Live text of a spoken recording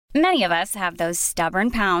Many of us have those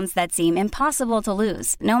stubborn pounds that seem impossible to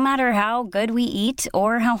lose, no matter how good we eat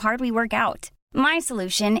or how hard we work out. My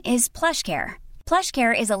solution is PlushCare.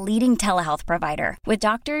 PlushCare is a leading telehealth provider with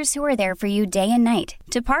doctors who are there for you day and night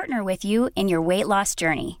to partner with you in your weight loss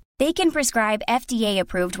journey. They can prescribe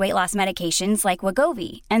FDA-approved weight loss medications like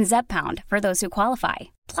Wegovy and Zepbound for those who qualify.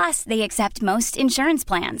 Plus, they accept most insurance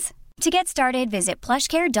plans. To get started, visit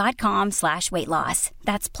plushcare.com/weightloss.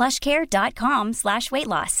 That's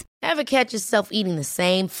plushcare.com/weightloss. Ever catch yourself eating the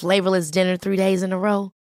same flavorless dinner 3 days in a row?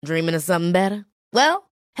 Dreaming of something better? Well,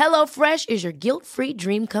 HelloFresh is your guilt-free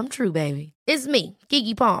dream come true, baby. It's me,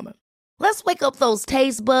 Keke Palmer. Let's wake up those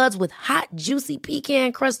taste buds with hot, juicy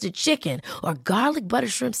pecan-crusted chicken or garlic butter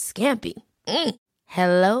shrimp scampi.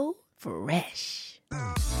 Hello Fresh.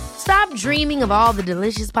 Stop dreaming of all the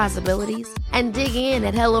delicious possibilities and dig in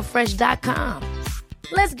at HelloFresh.com.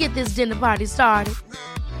 Let's get this dinner party started.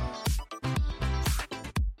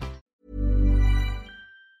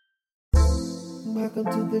 Welcome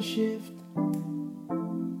to the shift.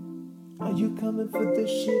 Are you coming for the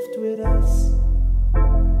shift with us?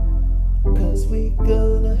 'Cause we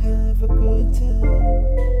gonna have a good time.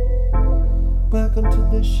 Welcome to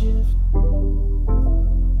the shift.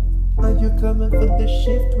 Are you coming for the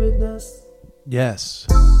shift with us? Yes.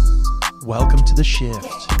 Welcome to the shift.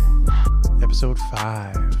 Episode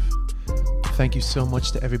 5. Thank you so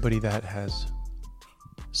much to everybody that has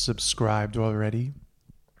subscribed already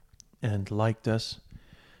and liked us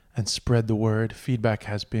and spread the word. Feedback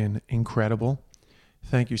has been incredible.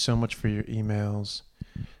 Thank you so much for your emails.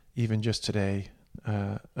 Even just today,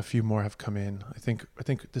 a few more have come in. I think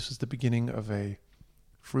this is the beginning of a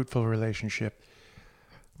fruitful relationship.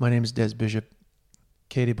 My name is Des Bishop.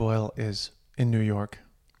 Katie Boyle is in New York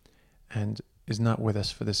and is not with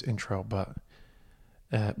us for this intro, but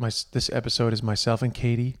this episode is myself and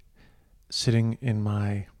Katie sitting in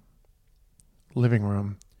my living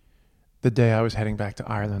room the day I was heading back to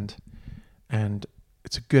Ireland, and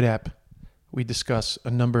it's a good ep. We discuss a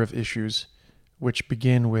number of issues which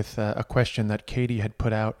begin with a question that Katie had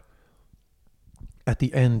put out at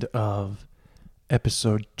the end of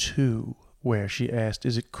episode 2, where she asked,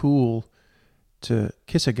 is it cool to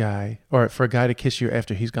kiss a guy, or for a guy to kiss you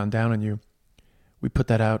after he's gone down on you? We put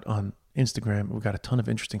that out on Instagram. We got a ton of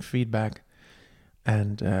interesting feedback,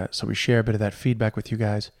 and so we share a bit of that feedback with you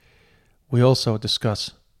guys. We also discuss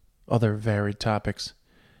other varied topics,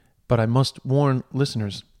 but I must warn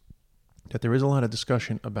listeners that there is a lot of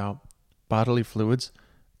discussion about bodily fluids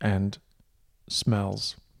and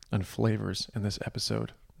smells and flavors in this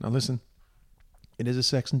episode. Now listen, it is a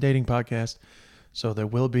sex and dating podcast, so there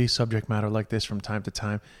will be subject matter like this from time to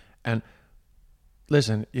time. And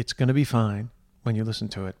listen, it's going to be fine when you listen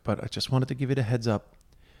to it, but I just wanted to give you the heads up.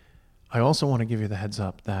 I also want to give you the heads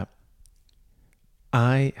up that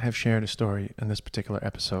I have shared a story in this particular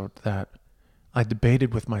episode that I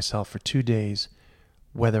debated with myself for 2 days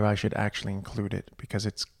whether I should actually include it, because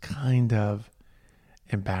it's kind of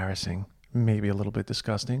embarrassing, maybe a little bit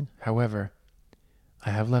disgusting. However, I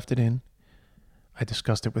have left it in. I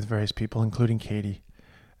discussed it with various people, including Katie,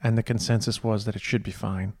 and the consensus was that it should be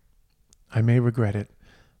fine. I may regret it,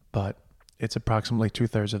 but it's approximately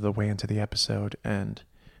 2/3 of the way into the episode, and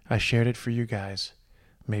I shared it for you guys.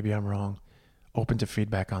 Maybe I'm wrong. Open to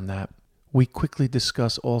feedback on that. We quickly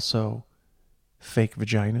discuss also fake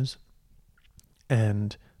vaginas,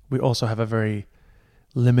 and we also have a very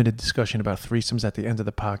limited discussion about threesomes at the end of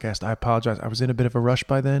the podcast. I apologize. I was in a bit of a rush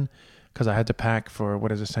by then because I had to pack for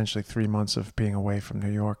what is essentially 3 months of being away from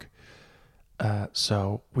New York.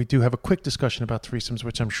 So we do have a quick discussion about threesomes,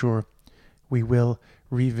 which I'm sure we will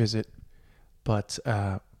revisit. But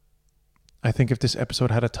I think if this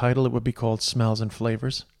episode had a title, it would be called Smells and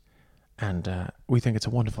Flavors. And we think it's a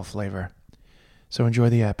wonderful flavor. So enjoy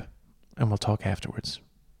the ep, and we'll talk afterwards.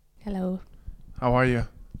 Hello. How are you?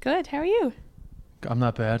 Good. How are you? I'm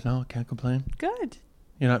not bad. No, can't complain. Good.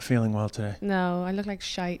 You're not feeling well today. No, I look like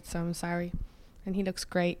shite, so I'm sorry. And he looks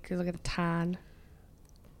great because look at the tan.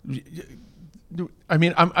 I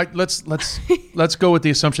mean, let's go with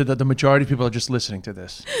the assumption that the majority of people are just listening to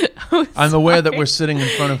this. I'm aware that we're sitting in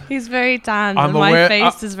front of. He's very tan. And my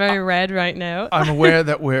face is very red right now. I'm aware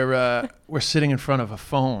that we're sitting in front of a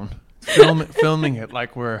phone, filming it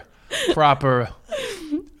like we're proper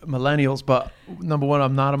millennials. But number one,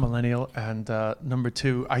 I'm not a millennial, and number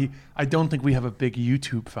two, I don't think we have a big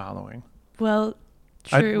YouTube following. Well.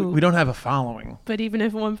 True. We don't have a following. But even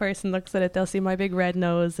if one person looks at it, they'll see my big red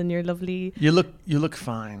nose and your lovely... You look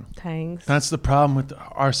fine. Thanks. That's the problem with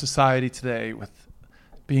our society today, with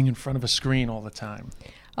being in front of a screen all the time.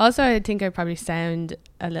 Also, I think I probably sound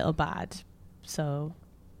a little bad. So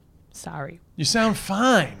sorry. You sound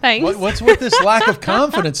fine. Thanks. What's with this lack of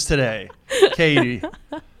confidence today, Katie?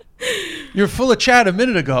 You're full of chat a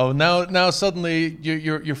minute ago. Now suddenly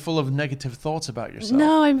you're full of negative thoughts about yourself.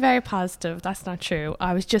 No, I'm very positive. That's not true.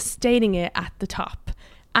 I was just stating it at the top.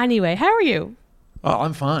 Anyway, how are you? Oh,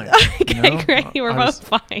 I'm fine. Okay, great. We're both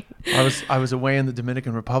fine. I was away in the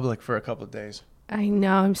Dominican Republic for a couple of days. I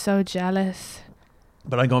know. I'm so jealous.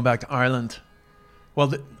 But I'm going back to Ireland.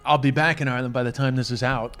 Well, I'll be back in Ireland by the time this is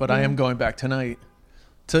out, but I am going back tonight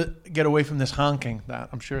to get away from this honking that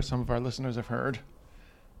I'm sure some of our listeners have heard.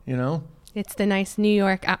 You know? It's the nice New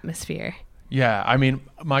York atmosphere. Yeah, I mean,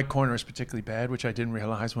 my corner is particularly bad, which I didn't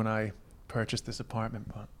realize when I purchased this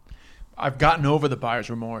apartment. But I've gotten over the buyer's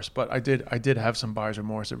remorse, but I did have some buyer's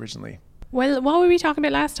remorse originally. Well, what were we talking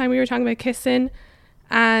about last time? We were talking about kissing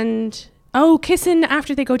and... Oh, kissing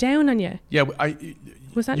after they go down on you. Yeah,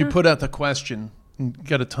 was that you put out the question and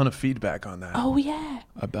get a ton of feedback on that. Oh, yeah.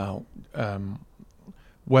 About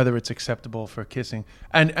whether it's acceptable for kissing.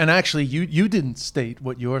 And actually, you didn't state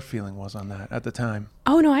what your feeling was on that at the time.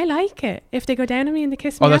 Oh, no, I like it. If they go down on me and they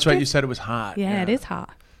kiss me that's after. right. You said it was hot. Yeah, it is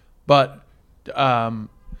hot. But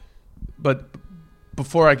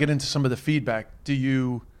before I get into some of the feedback, do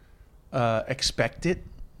you expect it?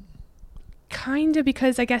 Kind of,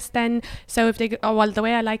 because I guess then, so if they go, the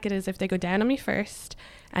way I like it is if they go down on me first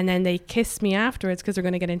and then they kiss me afterwards, because they're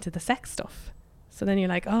going to get into the sex stuff. So then you're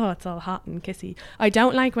like, oh, it's all hot and kissy. I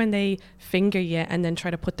don't like when they finger you and then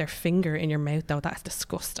try to put their finger in your mouth, though. That's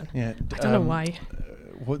disgusting. Yeah, I don't know why.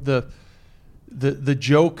 The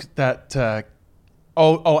joke that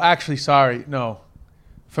actually, sorry, no,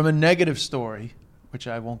 from a negative story, which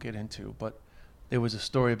I won't get into, but there was a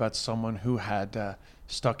story about someone who had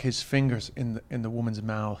stuck his fingers in the woman's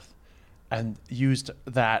mouth and used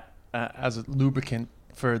that as a lubricant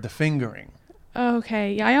for the fingering.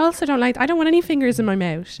 Okay. Yeah, I also don't want any fingers in my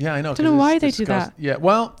mouth. Yeah, I know. I don't know why they do that. Yeah,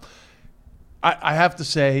 well, I have to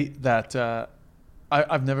say that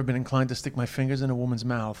I've never been inclined to stick my fingers in a woman's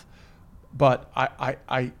mouth, but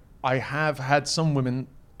I have had some women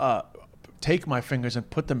take my fingers and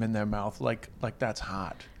put them in their mouth like that's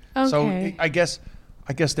hot. Okay. So I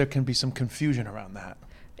guess there can be some confusion around that.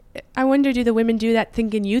 I wonder, do the women do that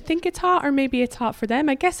thinking you think it's hot, or maybe it's hot for them?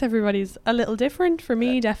 I guess everybody's a little different. For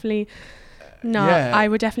me, definitely not. Yeah. I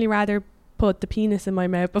would definitely rather put the penis in my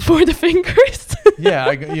mouth before the fingers.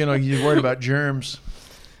 Yeah, you're worried about germs.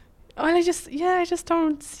 Well, I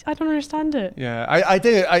don't understand it. Yeah, I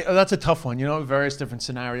think that's a tough one, various different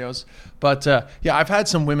scenarios. But yeah, I've had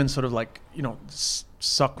some women sort of like,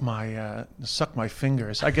 suck my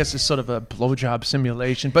fingers. I guess it's sort of a blowjob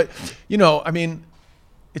simulation. But, I mean,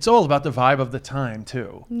 it's all about the vibe of the time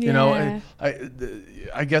too. Yeah.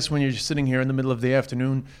 I guess when you're sitting here in the middle of the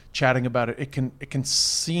afternoon chatting about it, it can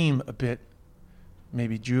seem a bit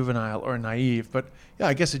maybe juvenile or naive. But yeah,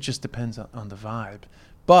 I guess it just depends on the vibe.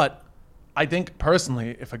 But I think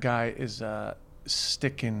personally, if a guy is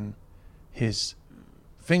sticking his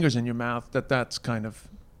fingers in your mouth, that's kind of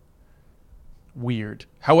weird.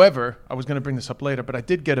 However, I was going to bring this up later, but I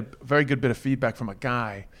did get a very good bit of feedback from a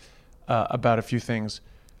guy about a few things.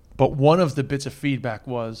 But one of the bits of feedback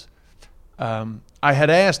was I had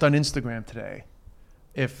asked on Instagram today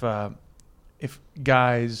if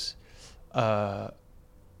guys get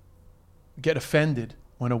offended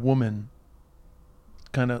when a woman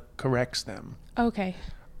kind of corrects them. Okay.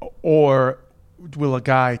 Or will a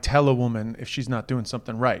guy tell a woman if she's not doing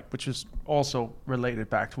something right, which is also related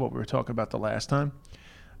back to what we were talking about the last time.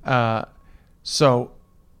 So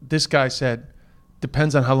this guy said,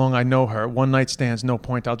 depends on how long I know her. One night stands, no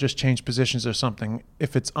point. I'll just change positions or something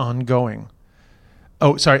if it's ongoing.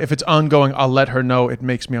 If it's ongoing, I'll let her know it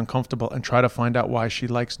makes me uncomfortable and try to find out why she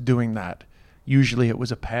likes doing that. Usually it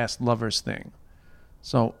was a past lover's thing.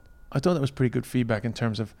 So I thought that was pretty good feedback in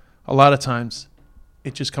terms of a lot of times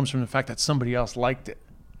it just comes from the fact that somebody else liked it.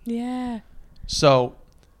 Yeah. So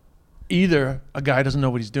either a guy doesn't know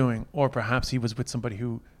what he's doing, or perhaps he was with somebody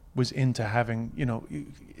who was into having,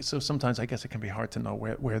 so sometimes I guess it can be hard to know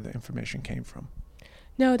where the information came from.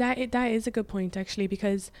 No, that is a good point, actually,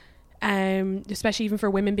 because especially even for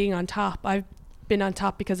women being on top, I've been on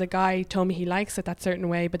top because a guy told me he likes it that certain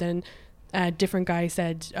way, but then a different guy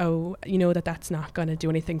said, oh, that's not going to do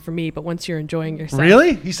anything for me, but once you're enjoying yourself.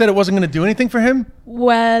 Really? He said it wasn't going to do anything for him?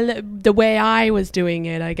 Well, the way I was doing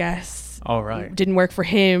it, I guess, didn't work for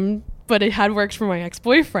him, but it had worked for my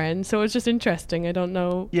ex-boyfriend, so it was just interesting. I don't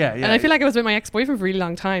know. Yeah. And I feel like I was with my ex-boyfriend for a really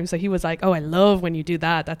long time, so he was like, oh, I love when you do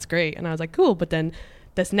that. That's great. And I was like, cool. But then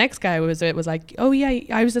this next guy was like, oh yeah,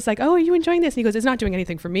 I was just like, oh, are you enjoying this? And he goes, it's not doing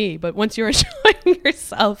anything for me, but once you're enjoying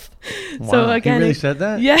yourself. Wow. So again, he really said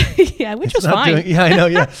that? Yeah, yeah, which It's was not fine. yeah, I know.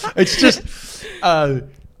 Yeah, it's just, I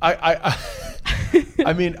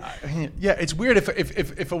mean, yeah, it's weird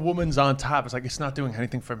if a woman's on top. It's like it's not doing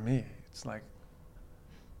anything for me. It's like,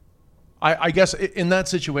 I guess in that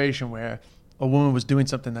situation where a woman was doing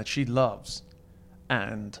something that she loves,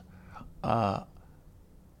 and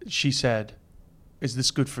she said, "Is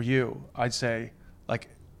this good for you?" I'd say, like,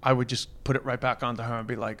 I would just put it right back onto her and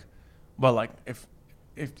be like, "Well, like if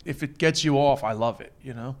it gets you off, I love it."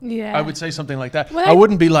 You know? Yeah. I would say something like that. Well, I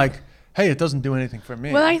wouldn't be like, "Hey, it doesn't do anything for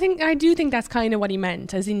me." Well, I do think that's kind of what he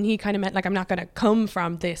meant, as in he kind of meant like, I'm not going to come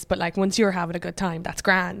from this, but like once you're having a good time, that's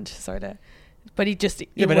grand, sort of. But he just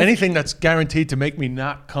yeah, but anything that's guaranteed to make me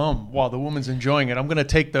not come while the woman's enjoying it, I'm gonna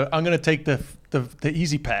take the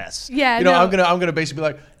easy pass. Yeah, you know, no. I'm gonna basically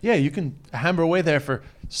be like, yeah, you can hammer away there for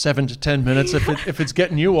 7 to 10 minutes if it's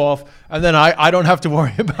getting you off, and then I don't have to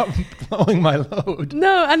worry about blowing my load.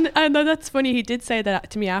 No, and that's funny. He did say that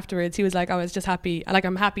to me afterwards. He was like, I was just happy, like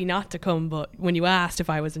I'm happy not to come, but when you asked if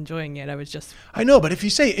I was enjoying it, I was just. I know, but if you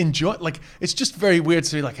say enjoy, like it's just very weird to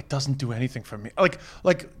say like it doesn't do anything for me.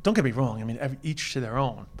 Like don't get me wrong. I mean, each to their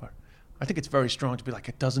own, but I think it's very strong to be like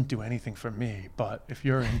it doesn't do anything for me. But if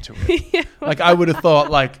you're into it, Yeah. like I would have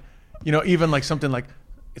thought, like, you know, even like something like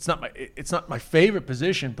it's not my favorite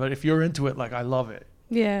position, but if you're into it, like I love it.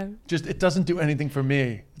 Yeah. Just it doesn't do anything for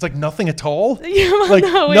me. It's like nothing at all. Yeah, well, like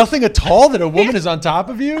no, nothing at all that a woman is on top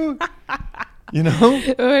of you. You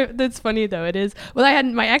know? That's funny though. It is. Well, I had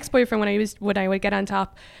my ex-boyfriend when I would get on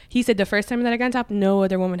top. He said the first time that I got on top, no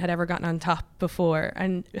other woman had ever gotten on top before,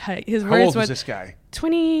 and his How words old was was this guy?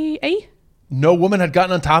 28. No woman had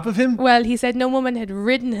gotten on top of him? Well, he said no woman had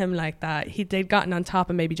ridden him like that. They'd gotten on top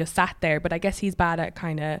and maybe just sat there, but I guess he's bad at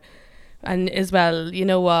kind of. And as well, you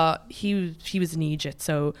know what? He was an Egypt,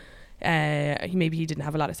 so maybe he didn't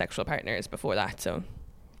have a lot of sexual partners before that, so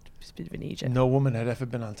he's a bit of an Egypt. No woman had ever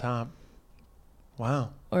been on top. Wow.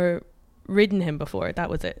 Or ridden him before. That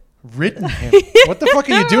was it. Ridden him? What the fuck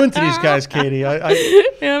are you doing to these guys, Katie? Yeah,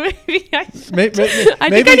 maybe I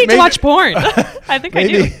Maybe I need to watch porn. I think I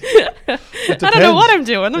do. I don't know what I'm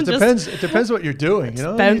doing. It depends what you're doing, you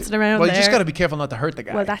know? Bouncing around Well, you there. just got to be careful not to hurt the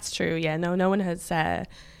guy. Well, that's true. Yeah, no one has.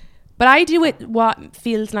 But I do it what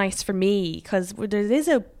feels nice for me, because there is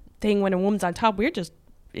a thing when a woman's on top,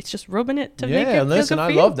 it's just rubbing it to make it feel listen, good I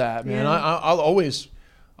for you. love that, man. Yeah.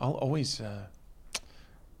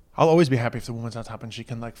 I'll always be happy if the woman's on top and she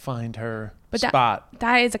can like find her spot.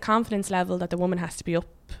 That is a confidence level that the woman has to be up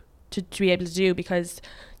to be able to do, because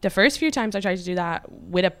the first few times I tried to do that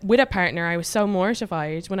with a partner, I was so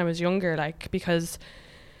mortified when I was younger, like, because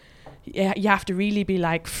you have to really be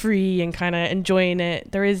like free and kind of enjoying it.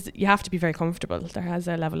 You have to be very comfortable. There has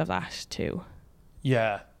a level of that too.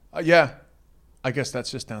 Yeah. Yeah. I guess that's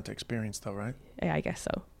just down to experience though, right? Yeah, I guess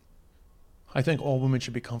so. I think all women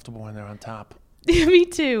should be comfortable when they're on top. Me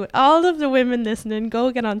too. All of the women listening, go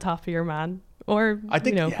get on top of your man, or I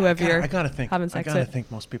think, whoever you're I gotta think, having sex I gotta with. think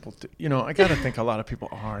most people do. You know, I gotta think a lot of people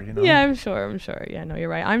are, you know? Yeah, I'm sure. Yeah, no, you're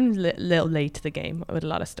right. I'm a little late to the game with a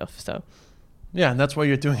lot of stuff, so. Yeah, and that's why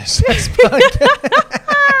you're doing a sex podcast.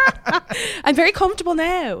 I'm very comfortable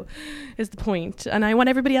now, is the point, and I want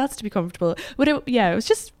everybody else to be comfortable. But it was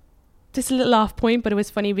just a little off point, but it was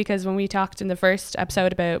funny because when we talked in the first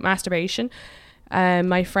episode about masturbation,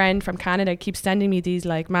 my friend from Canada keeps sending me these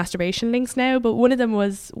like masturbation links now, but one of them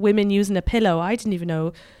was women using a pillow. I didn't even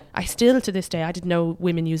know. I still to this day I didn't know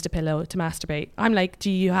women used a pillow to masturbate. I'm like,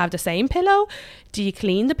 do you have the same pillow? Do you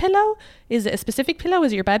clean the pillow? Is it a specific pillow?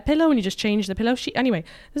 Is it your bed pillow and you just change the pillow sheet? Anyway,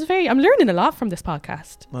 I'm learning a lot from this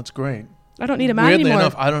podcast. That's great. I don't need a man Weirdly anymore.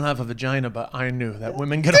 enough, I don't have a vagina, but I knew that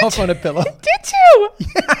women get off on a pillow. Did you?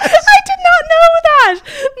 Yes. I did not know that.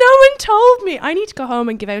 No one told me. I need to go home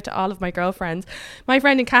and give out to all of my girlfriends. My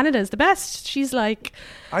friend in Canada is the best. She's like...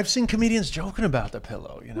 I've seen comedians joking about the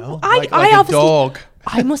pillow, you know? I like a obviously, dog.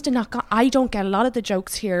 I must have not got... I don't get a lot of the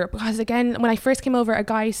jokes here because, again, when I first came over, a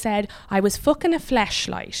guy said I was fucking a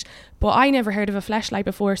fleshlight. But I never heard of a fleshlight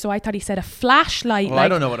before, so I thought he said a flashlight. Well, I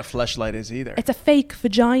don't know what a fleshlight is either. It's a fake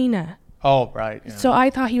vagina. Oh, right. Yeah. So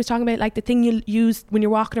I thought he was talking about like the thing you use when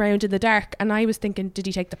you're walking around in the dark, and I was thinking, did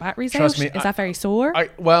he take the batteries Trust out? me, Is that very sore?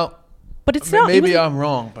 But it's not. Maybe I'm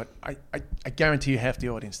wrong, but I guarantee you half the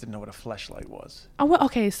audience didn't know what a fleshlight was. Oh, well,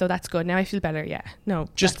 okay, so that's good. Now I feel better. Yeah, no.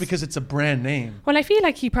 Just because it's a brand name. Well, I feel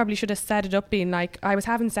like he probably should have set it up being like, I was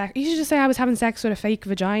having sex. You should just say I was having sex with a fake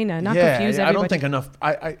vagina, not confuse everybody. I don't think enough.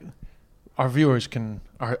 Our viewers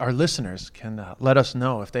our listeners can let us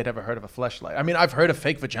know if they'd ever heard of a fleshlight. I mean, I've heard of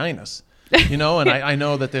fake vaginas. you know, and I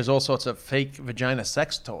know that there's all sorts of fake vagina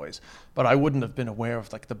sex toys, but I wouldn't have been aware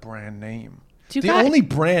of like the brand name. The only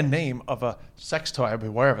brand name of a sex toy I'd be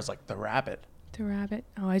aware of is like the rabbit. The rabbit.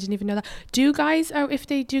 Oh, I didn't even know that. Do you guys, or if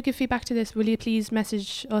they do give feedback to this, will you please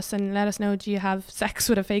message us and let us know, do you have sex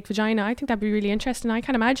with a fake vagina? I think that'd be really interesting. I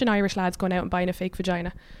can't imagine Irish lads going out and buying a fake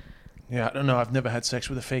vagina. Yeah, I don't know. I've never had sex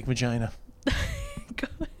with a fake vagina.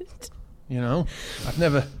 Good. You know,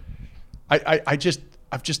 I've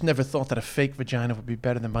just never thought that a fake vagina would be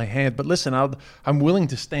better than my hand. But listen, I'm willing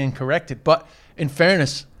to stand corrected. But in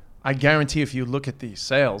fairness, I guarantee if you look at the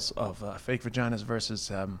sales of fake vaginas versus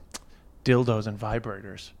dildos and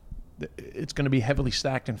vibrators, it's going to be heavily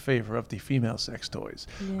stacked in favor of the female sex toys.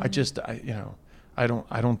 Yeah. I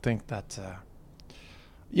don't think that.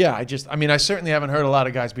 I certainly haven't heard a lot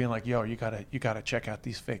of guys being like, "Yo, you gotta check out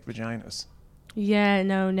these fake vaginas." Yeah,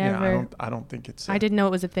 no, never. Yeah, I don't think it's. I didn't know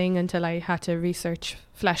it was a thing until I had to research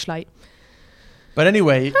fleshlight. But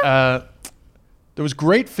anyway, there was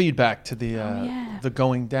great feedback to the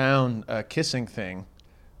going down kissing thing,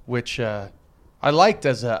 which I liked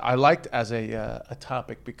as a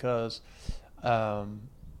topic because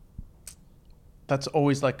that's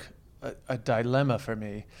always like a dilemma for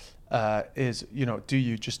me. Is, you know, do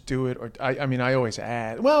you just do it, or I mean I always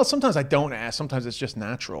ask. Well, sometimes I don't ask. Sometimes it's just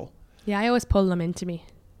natural. Yeah, I always pull them into me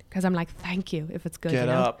because I'm like, thank you if it's good. Get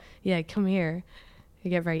up. Yeah, come here. You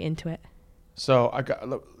get very into it. So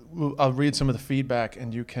I'll read some of the feedback,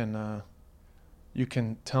 and you can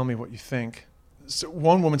tell me what you think. So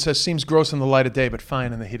one woman says, seems gross in the light of day, but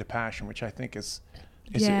fine in the heat of passion, which I think is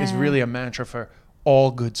really a mantra for all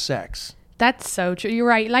good sex. That's so true. You're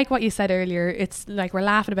right. Like what you said earlier, it's like we're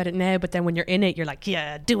laughing about it now, but then when you're in it, you're like,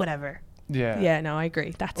 yeah, do whatever. Yeah. Yeah, no, I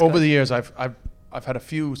agree. That's over the years, I've had a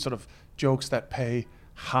few sort of jokes that pay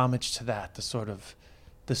homage to that, the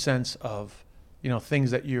sense of, you know,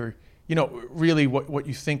 things that you're, you know, really what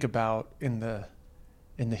you think about in the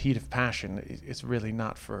heat of passion. It's really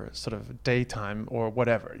not for sort of daytime or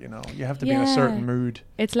whatever, you know. You have to be in a certain mood.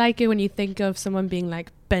 It's like when you think of someone being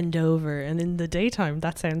like bend over, and in the daytime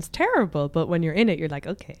that sounds terrible, but when you're in it, you're like,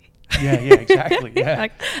 okay. Yeah, exactly. Yeah.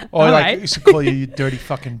 Like, or like right. I used to call you dedirty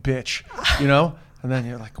fucking bitch, you know? And then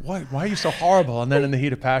you're like, why are you so horrible? And then in the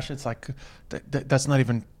heat of passion, it's like, that's not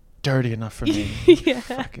even dirty enough for me. Yeah.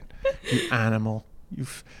 Fucking, you animal.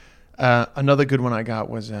 Another good one I got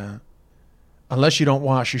was, unless you don't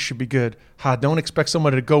wash, you should be good. Don't expect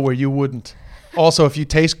somebody to go where you wouldn't. Also, if you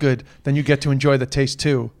taste good, then you get to enjoy the taste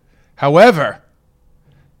too. However,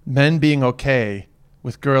 men being okay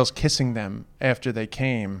with girls kissing them after they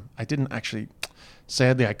came.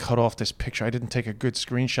 Sadly, I cut off this picture. I didn't take a good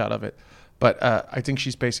screenshot of it. But I think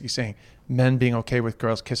she's basically saying men being okay with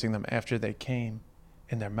girls kissing them after they came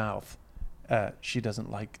in their mouth. She doesn't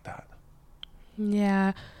like that.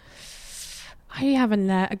 Yeah. I haven't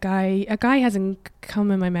let a guy hasn't come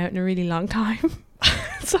in my mouth in a really long time.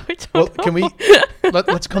 So I don't know. Can we,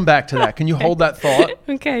 let's come back to that. Can you hold that thought?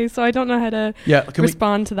 Okay. So I don't know how to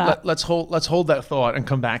respond to that. Let's hold that thought and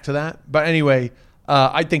come back to that. But anyway,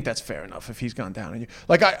 I think that's fair enough if he's gone down on you.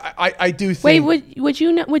 Like I do think.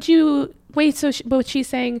 Wait, but she's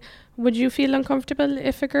saying, would you feel uncomfortable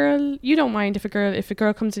if you don't mind if a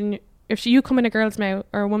girl comes in, if you come in a girl's mouth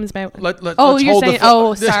or a woman's mouth? Sorry.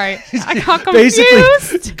 I got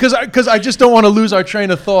confused. Because I just don't want to lose our train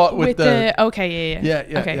of thought with the. Okay,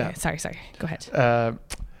 yeah. Okay, yeah. Sorry. Go ahead.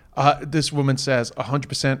 This woman says,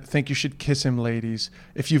 100% think you should kiss him, ladies.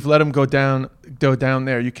 If you've let him go down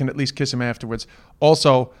there, you can at least kiss him afterwards.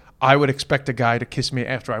 Also, I would expect a guy to kiss me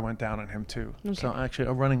after I went down on him too. Okay. So actually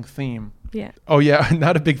a running theme. Yeah. Oh yeah, I'm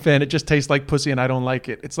not a big fan. It just tastes like pussy and I don't like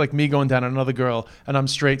it. It's like me going down on another girl and I'm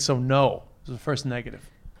straight, so no. This is the first negative.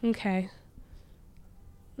 Okay.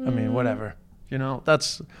 I mean, whatever. You know,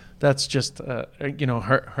 that's just,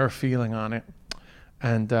 her feeling on it.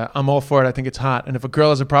 And I'm all for it. I think it's hot. And if a girl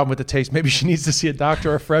has a problem with the taste, maybe she needs to see a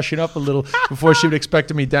doctor or freshen up a little before she would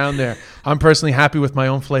expect me down there. I'm personally happy with my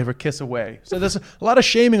own flavor. Kiss away. So there's a lot of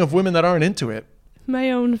shaming of women that aren't into it. My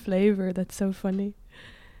own flavor. That's so funny.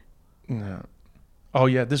 No. Oh,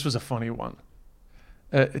 yeah. This was a funny one.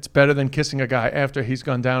 It's better than kissing a guy after he's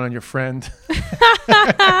gone down on your friend.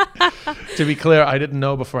 To be clear, I didn't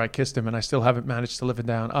know before I kissed him, and I still haven't managed to live it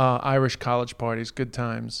down. Irish college parties. Good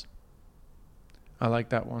times. I like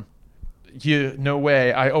that one. No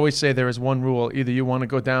way. I always say there is one rule. Either you want to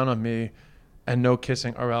go down on me and no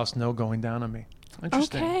kissing, or else no going down on me.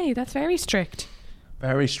 Interesting. Okay, that's very strict.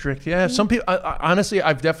 Very strict. Yeah. Some people, honestly,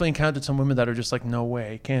 I've definitely encountered some women that are just like, no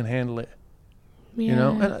way, can't handle it. Yeah. You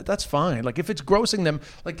know, and that's fine. Like if it's grossing them,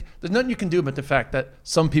 like there's nothing you can do about the fact that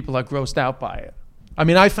some people are grossed out by it. I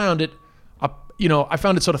mean, I found it, I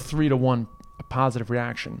found it sort of 3-1 a positive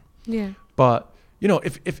reaction. Yeah. But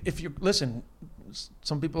if you listen,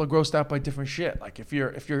 some people are grossed out by different shit. Like if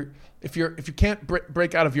you can't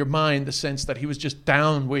break out of your mind the sense that he was just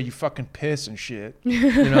down where you fucking piss and shit,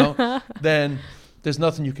 then there's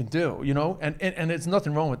nothing you can do, and there's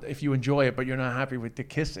nothing wrong with it if you enjoy it, but you're not happy with the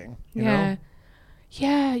kissing, you know?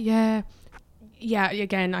 Yeah,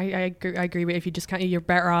 again, I agree with, if you just can't, you're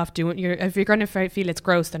better off doing, if you're going to feel it's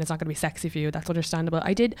gross, then it's not going to be sexy for you. That's understandable.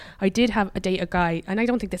 I did have a date a guy, and I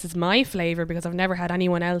don't think this is my flavor because I've never had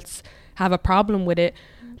anyone else have a problem with it,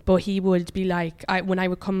 but he would be like, when I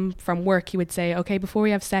would come from work, he would say, okay, before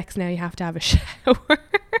we have sex now, you have to have a shower.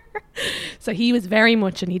 So he was very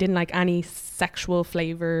much, and he didn't like any sexual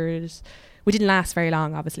flavors. We didn't last very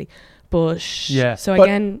long, obviously, but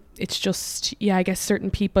again, it's just, I guess certain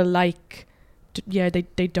people like,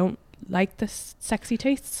 they don't like the sexy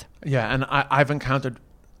tastes. Yeah, and I've encountered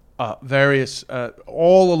various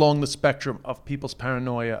all along the spectrum of people's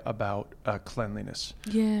paranoia about cleanliness.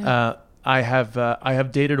 Yeah. I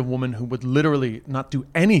have dated a woman who would literally not do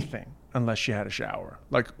anything unless she had a shower.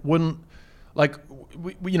 Like wouldn't, like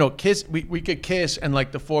we kiss, we could kiss and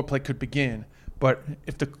like the foreplay could begin, but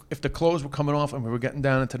if the clothes were coming off and we were getting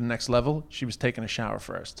down into the next level, she was taking a shower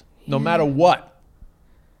first, no matter what.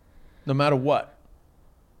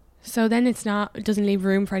 So then it doesn't leave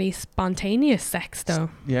room for any spontaneous sex, though.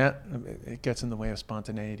 Yeah, it gets in the way of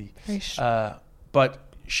spontaneity. Right. But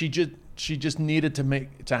she just needed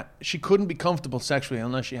to she couldn't be comfortable sexually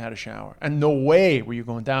unless she had a shower, and no way were you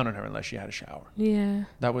going down on her unless she had a shower. Yeah,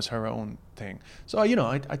 that was her own thing. So I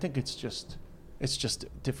think it's just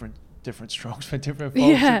different strokes for different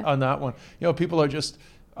folks on that one. People are just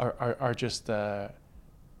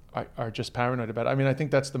paranoid about it. I mean, I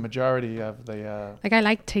think that's the majority of the... Like, I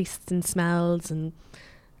like tastes and smells and,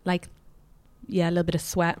 like, a little bit of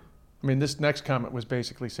sweat. I mean, this next comment was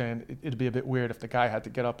basically saying it'd be a bit weird if the guy had to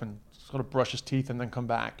get up and sort of brush his teeth and then come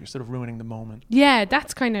back. You're sort of ruining the moment. Yeah,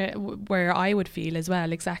 that's kind of where I would feel as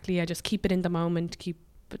well. Exactly. I just keep it in the moment.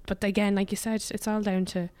 But again, like you said, it's all down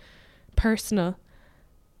to personal.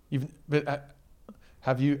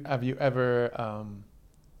 Have you ever...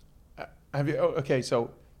 okay,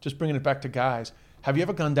 so... Just bringing it back to guys. Have you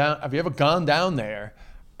ever gone down there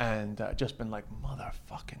and just been like,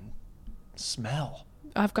 motherfucking smell?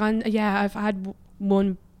 I've had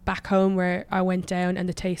one back home where I went down and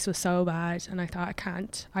the taste was so bad and I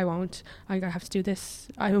thought, I won't. I'm going to have to do this.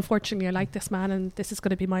 Unfortunately, I like this man and this is going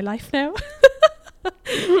to be my life now.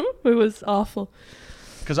 It was awful.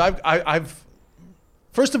 Because I've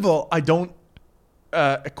first of all, I don't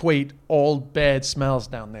equate all bad smells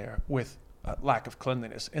down there with lack of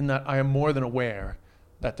cleanliness, in that I am more than aware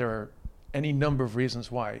that there are any number of reasons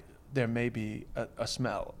why there may be a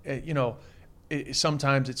smell.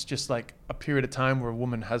 Sometimes it's just like a period of time where a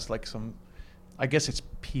woman has like some, I guess it's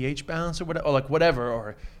pH balance or whatever,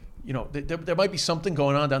 or there might be something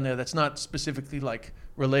going on down there that's not specifically like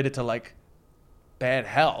related to like bad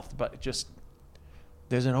health, but just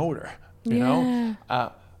there's an odor, you know.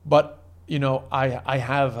 But I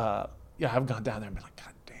have gone down there and been like,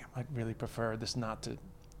 God damn, I'd really prefer this not to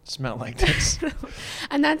smell like this.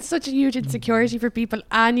 And that's such a huge insecurity for people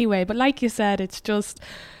anyway. But like you said, it's just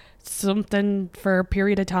something for a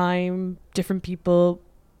period of time, different people.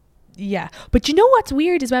 Yeah. But you know what's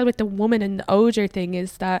weird as well with the woman and the odor thing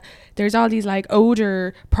is that there's all these like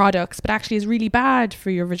odor products, but actually is really bad for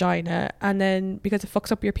your vagina. And then because it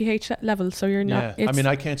fucks up your pH level, so you're not. Yeah. I mean,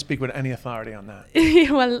 I can't speak with any authority on that.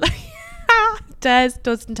 Well, Des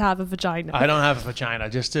doesn't have a vagina. I don't have a vagina,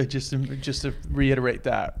 just to reiterate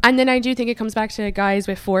that. And then I do think it comes back to guys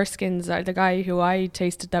with foreskins. The guy who I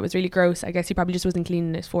tasted that was really gross, I guess he probably just wasn't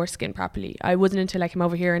cleaning his foreskin properly. I wasn't until I came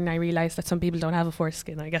over here and I realised that some people don't have a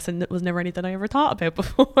foreskin. I guess it was never anything I ever thought about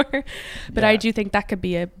before. But I do think that could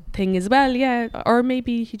be a thing as well, yeah. Or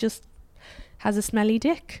maybe he just has a smelly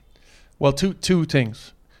dick. Well, two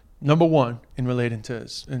things. Number one, in relation to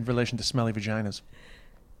smelly vaginas.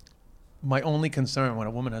 My only concern when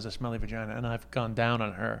a woman has a smelly vagina, and I've gone down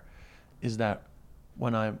on her, is that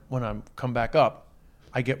when I come back up,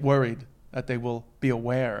 I get worried that they will be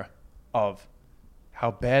aware of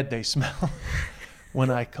how bad they smell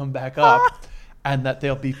when I come back up, and that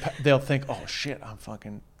they'll think, oh shit, I'm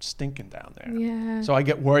fucking stinking down there. Yeah. So I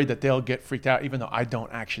get worried that they'll get freaked out, even though I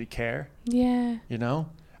don't actually care. Yeah. You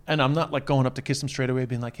know. And I'm not like going up to kiss them straight away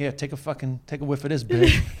being like, here, take a whiff of this,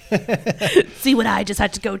 bitch. See what I just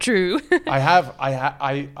had to go through.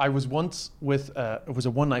 I was once with, it was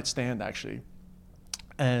a one night stand actually.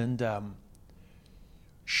 And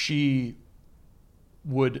she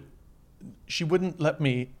wouldn't let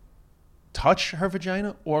me touch her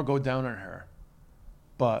vagina or go down on her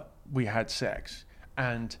but we had sex.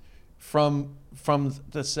 And from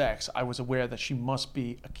the sex, I was aware that she must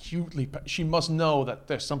know that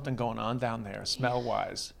there's something going on down there,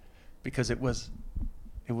 smell-wise, because it was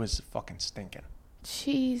fucking stinking.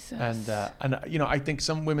 Jesus. And I think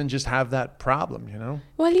some women just have that problem,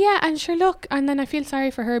 Well, yeah, and sure, look, and then I feel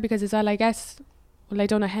sorry for her because as well, I guess, well, I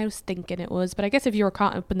don't know how stinking it was, but I guess if you were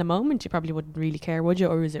caught up in the moment, you probably wouldn't really care, would you?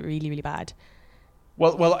 Or was it really, really bad?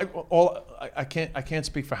 Well, I can't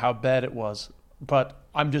speak for how bad it was, but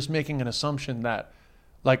I'm just making an assumption that,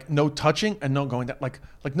 like, no touching and no going down, like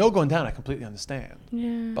no going down, I completely understand.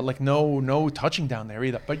 Yeah. But like no touching down there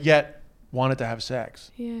either. But yet wanted to have sex.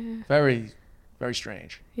 Yeah. Very, very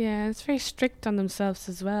strange. Yeah, it's very strict on themselves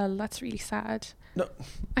as well. That's really sad. No,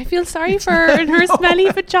 I feel sorry for her and her smelly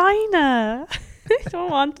vagina. I don't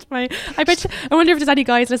want my. I wonder if there's any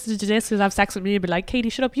guys listening to this who have sex with me and be like, Katie,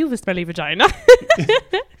 shut up, you have a smelly vagina.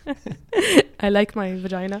 I like my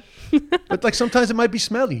vagina. But like sometimes it might be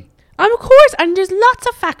smelly. Of course, and there's lots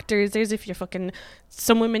of factors. There's if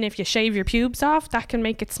some women, if you shave your pubes off, that can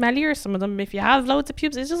make it smellier. Some of them, if you have loads of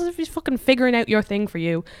pubes, it's just if you're fucking figuring out your thing for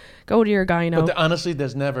you, go to your gyno. But honestly,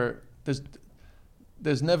 there's never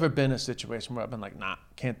been a situation where I've been like, nah,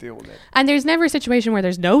 can't deal with it. And there's never a situation where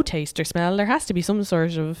there's no taste or smell. There has to be some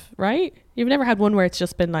sort of, right? You've never had one where it's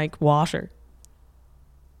just been like water.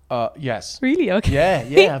 Yes. Really? Okay.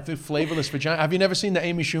 Yeah. The flavorless vagina. Have you never seen the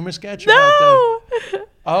Amy Schumer sketch? No.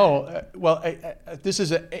 This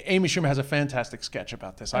is Amy Schumer has a fantastic sketch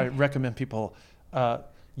about this. I recommend people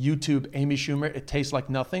YouTube Amy Schumer. It tastes like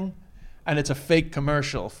nothing, and it's a fake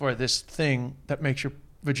commercial for this thing that makes your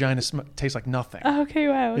vagina taste like nothing. Okay,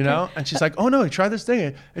 wow. Okay. And she's like, oh no, try this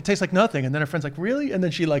thing. It tastes like nothing. And then her friend's like, really? And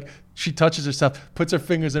then she touches herself, puts her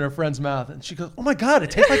fingers in her friend's mouth, and she goes, oh my God,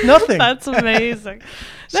 it tastes like nothing. That's amazing.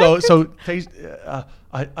 So taste,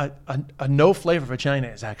 a no flavor vagina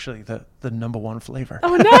is actually the number one flavor.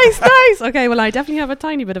 Oh, nice. Okay, well, I definitely have a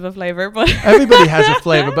tiny bit of a flavor, but everybody has a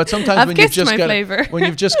flavor. But sometimes when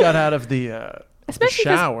you've just got out of the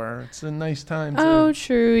shower, it's a nice time. Oh,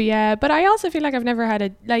 true, yeah. But I also feel like I've never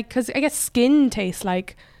had because I guess skin tastes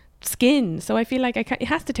like skin, so I feel like it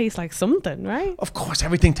has to taste like something, right? Of course,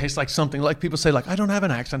 everything tastes like something. Like people say, like, I don't have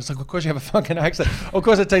an accent. It's like, of course you have a fucking accent. Of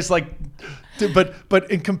course it tastes like,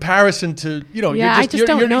 but in comparison to, you're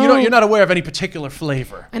not aware of any particular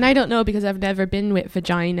flavor. And I don't know because I've never been with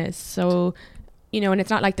vaginas, so and it's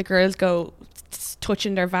not like the girls go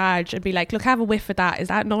touching their vag and be like, look, have a whiff of that. Is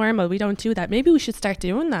that normal? We don't do that. Maybe we should start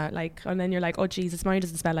doing that. And then you're like, oh Jesus, mine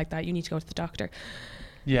doesn't smell like that. You need to go to the doctor.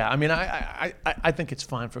 Yeah, I mean, I think it's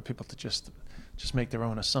fine for people to just make their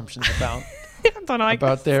own assumptions about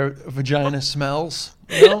about their vagina smells.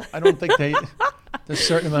 I don't think there's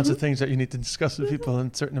certain amounts of things that you need to discuss with people,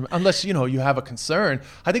 unless you have a concern.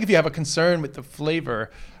 I think if you have a concern with the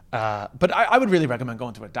flavor. But I would really recommend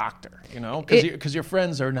going to a doctor, because your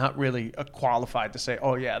friends are not really qualified to say,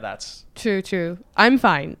 oh, yeah, that's... True. I'm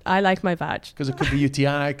fine. I like my vag. Because it could be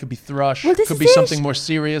UTI, it could be thrush, well, it could be something more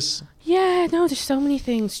serious. Yeah, no, there's so many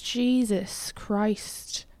things. Jesus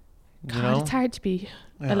Christ. God, it's hard to be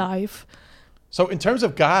alive. So in terms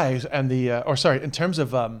of guys and in terms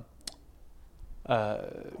of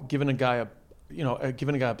giving a guy a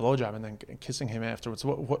blowjob and then kissing him afterwards,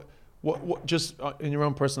 what just in your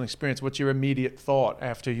own personal experience, what's your immediate thought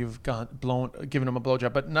after you've given him a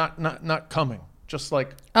blowjob, but not coming, just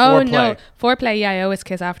like foreplay? No, foreplay. Yeah, I always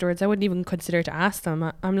kiss afterwards. I wouldn't even consider to ask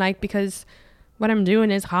them. I'm like, because what I'm doing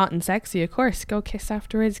is hot and sexy. Of course, go kiss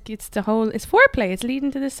afterwards. It's foreplay. It's leading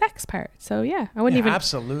to the sex part. So yeah, I wouldn't even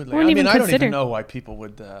absolutely. I don't even know why people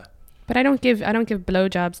would. But I don't give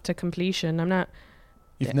blowjobs to completion. I'm not.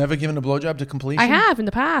 You've never given a blowjob to completion? I have in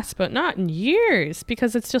the past, but not in years,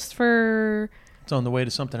 because it's just for... It's on the way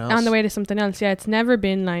to something else. On the way to something else, yeah. It's never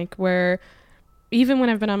been like where... Even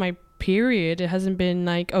when I've been on my period, it hasn't been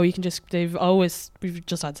like, oh, we've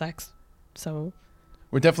just had sex. So...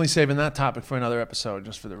 We're definitely saving that topic for another episode,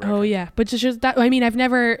 just for the record. Oh, yeah. But it's just that... I mean, I've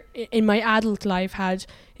never, in my adult life, had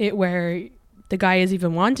it where the guy has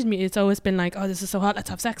even wanted me. It's always been like, oh, this is so hot,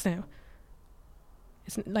 let's have sex now.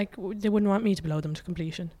 It's like they wouldn't want me to blow them to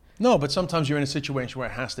completion. No, but sometimes you're in a situation where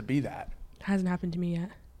it has to be that. It hasn't happened to me yet.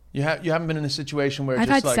 You haven't been in a situation where I've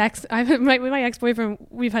had sex. With my ex-boyfriend,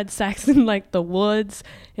 we've had sex in like the woods,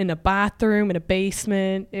 in a bathroom, in a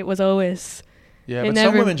basement. It was always... Yeah, but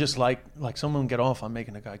some women just like some women get off on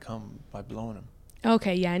making a guy come by blowing him.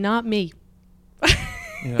 Okay, yeah, not me. But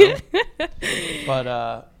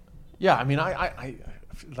yeah, I mean,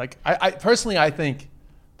 I personally, I think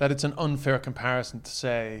that it's an unfair comparison to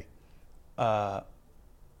say,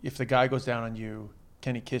 if the guy goes down on you,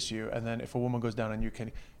 can he kiss you? And then if a woman goes down on you,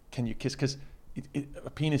 can you kiss? Because a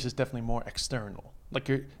penis is definitely more external. Like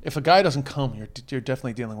if a guy doesn't come, you're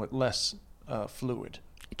definitely dealing with less fluid.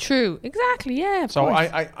 True. Exactly. Yeah. Of So course.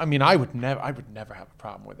 I mean, I would never have a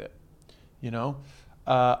problem with it. You know,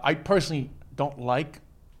 I personally don't like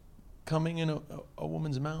coming in a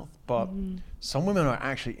woman's mouth, but some women are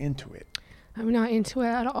actually into it. I'm not into it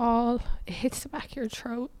at all. It hits the back of your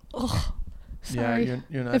throat. Ugh. Sorry. Yeah,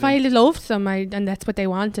 you're not. If I loved them and that's what they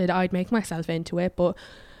wanted, I'd make myself into it. But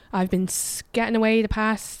I've been getting away the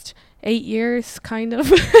past 8 years, kind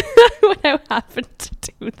of, without having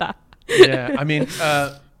to do that. Yeah, I mean,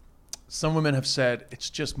 some women have said it's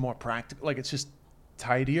just more practical. Like, it's just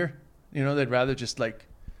tidier. You know, they'd rather just like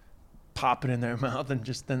pop it in their mouth and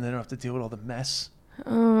then they don't have to deal with all the mess.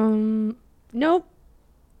 Nope.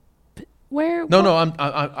 Where? No.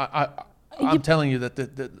 I'm telling you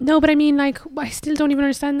that No, but I mean, like, I still don't even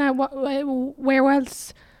understand that. Where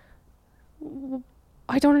else?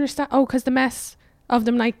 I don't understand. Oh, because the mess of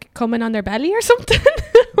them like coming on their belly or something.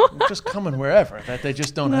 just coming wherever, that they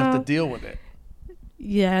just don't have to deal with it.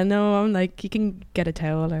 Yeah, no, I'm like, you can get a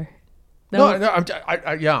towel or. No,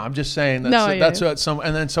 I'm just saying that's what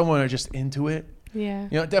and then someone are just into it. Yeah.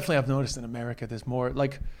 You know, definitely I've noticed in America there's more,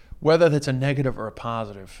 like, whether that's a negative or a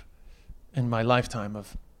positive, in my lifetime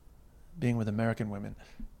of being with American women,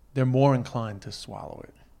 they're more inclined to swallow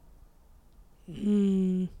it.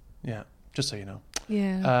 Yeah, just so you know.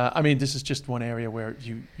 Yeah. I mean, this is just one area where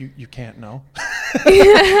you can't know.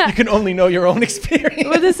 You can only know your own experience.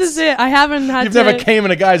 Well, this is it. I haven't had. You've never came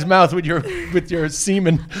in a guy's mouth with your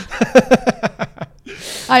semen.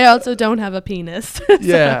 I also don't have a penis.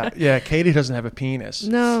 Yeah. Katie doesn't have a penis.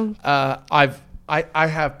 No. I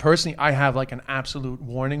have like an absolute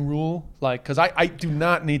warning rule, like, because I do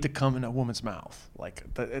not need to come in a woman's mouth. Like,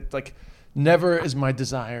 never is my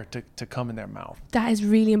desire to come in their mouth. That is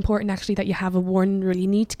really important, actually, that you have a warning rule. You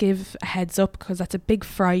need to give a heads up, because that's a big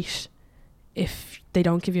fright if they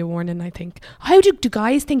don't give you a warning, I think. How do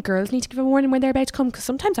guys think girls need to give a warning when they're about to come? Because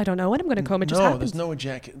sometimes I don't know when I'm going to come. It just happens. There's no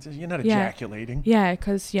you're not ejaculating. Yeah,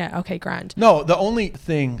 because, okay, grand. No, the only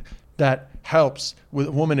thing that helps with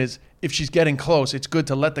a woman is if she's getting close, it's good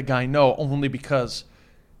to let the guy know, only because,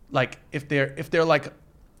 like, if you're like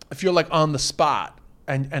on the spot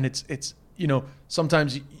and it's you know,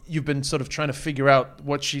 sometimes you've been sort of trying to figure out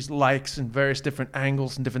what she likes in various different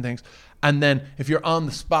angles and different things, and then if you're on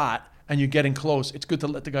the spot and you're getting close, it's good to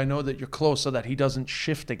let the guy know that you're close so that he doesn't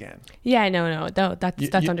shift again. Yeah, no,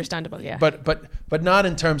 that's understandable. Yeah, but not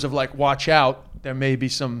in terms of like, watch out, there may be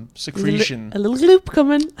some secretion, a little loop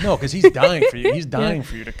coming. No, because he's dying for you. He's dying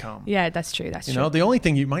for you to come. Yeah, that's true. That's true. You know, the only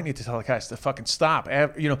thing you might need to tell the guy is to fucking stop.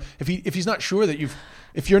 You know, if he's not sure that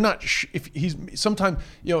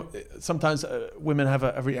sometimes women have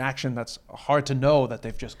a reaction that's hard to know that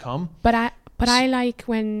they've just come. But I like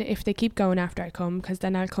if they keep going after I come, because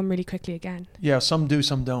then I'll come really quickly again. Yeah, some do,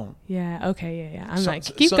 some don't. Yeah. Okay. Yeah. I'm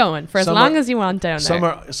keep going for as long as you want down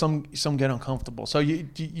there. Some get uncomfortable. So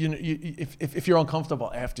if you're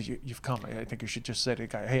uncomfortable after you've come, I think you should just say to the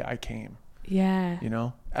guy, "Hey, I came." Yeah. You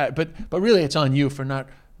know, but really, it's on you for not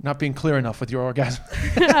being clear enough with your orgasm.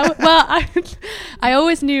 Well, I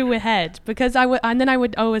always knew ahead, because I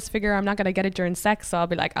would always figure I'm not going to get it during sex, so I'll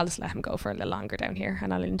be like, I'll just let him go for a little longer down here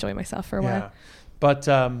and I'll enjoy myself for a while. But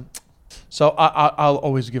so I'll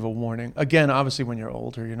always give a warning. Again, obviously when you're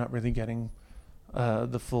older, you're not really getting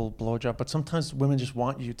the full blowjob, but sometimes women just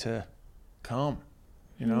want you to come,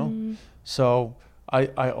 you know? So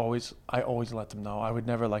I always let them know. I would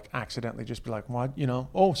never like accidentally just be like, what, you know,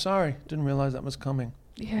 oh, sorry, didn't realize that was coming.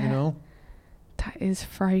 Yeah. You know? That is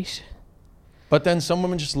fright. But then some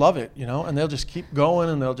women just love it, you know, and they'll just keep going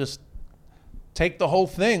and they'll just take the whole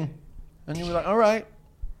thing. And you're like, all right,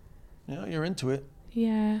 you know, you're into it.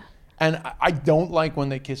 Yeah. And I don't like when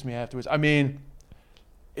they kiss me afterwards. I mean,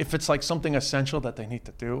 if it's like something essential that they need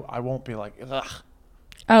to do, I won't be like, ugh.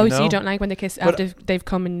 Oh, you know? so you don't like when they kiss after they've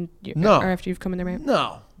come in? No. Or after you've come in their mouth?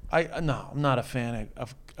 No. I'm not a fan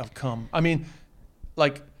of cum. I mean,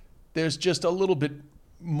 like, there's just a little bit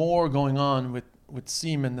more going on with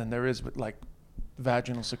semen than there is with like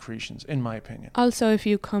vaginal secretions, in my opinion. Also, if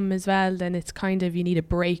you come as well, then it's kind of, you need a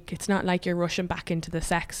break. It's not like you're rushing back into the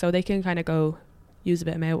sex, so they can kind of go use a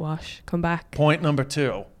bit of mouthwash, come back. Point number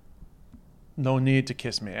 2, no need to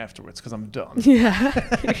kiss me afterwards because I'm done.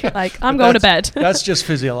 Yeah. Like, I'm going to bed. That's just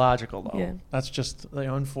physiological though. Yeah. That's just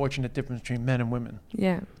the unfortunate difference between men and women.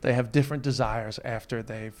 Yeah. They have different desires after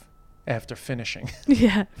finishing.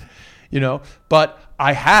 Yeah. You know, but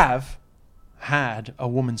I have had a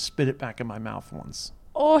woman spit it back in my mouth once.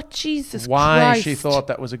 Oh, Jesus Christ. Why she thought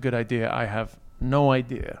that was a good idea, I have no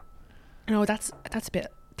idea. No, that's a bit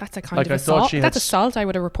That's a kind Like, of I thought assault. she had That's assault. I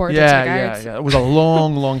would have reported to Yeah, the yeah, guards. yeah. It was a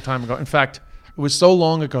long, long time ago. In fact, it was so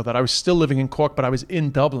long ago that I was still living in Cork, but I was in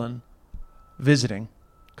Dublin visiting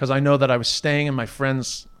because I know that I was staying in my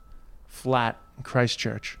friend's flat in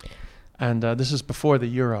Christchurch. And this is before the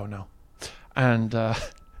Euro now. And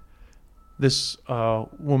this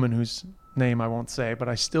woman whose name I won't say, but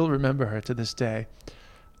I still remember her to this day.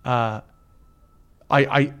 I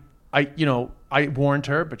warned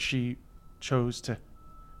her, but she chose to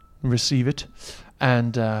receive it.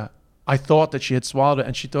 And I thought that she had swallowed it,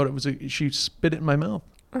 and she thought she spit it in my mouth.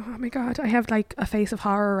 Oh my God, I have like a face of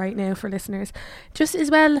horror right now for listeners. Just as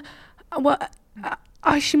well,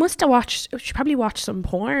 she must have watched, she probably watched some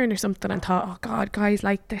porn or something and thought, oh God, guys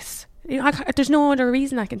like this. You know, there's no other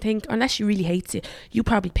reason I can think, unless she really hates you. You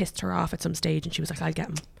probably pissed her off at some stage and she was like, I'll get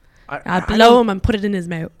him. I'll blow him and put it in his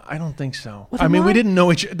mouth. I don't think so. Well, I mean, we didn't know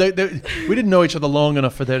each other long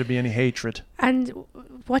enough for there to be any hatred. And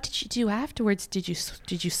what did you do afterwards? Did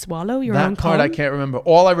you swallow your That own part cum? I can't remember.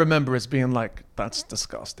 All I remember is being like, "That's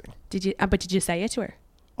disgusting." Did you? But did you say it to her?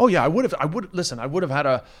 Oh yeah, I would have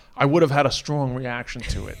had a strong reaction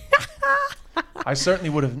to it. I certainly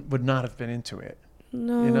would not have been into it.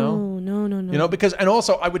 No, You know? no. You know, because, and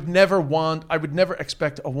also I would never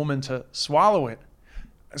expect a woman to swallow it.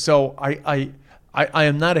 So I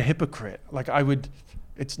am not a hypocrite. Like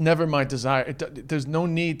it's never my desire. There's no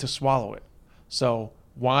need to swallow it. So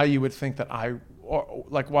why you would think that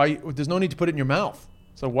there's no need to put it in your mouth.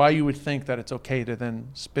 So why you would think that it's okay to then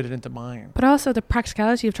spit it into mine? But also the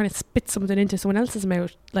practicality of trying to spit something into someone else's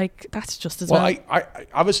mouth, like that's just as well. Well, I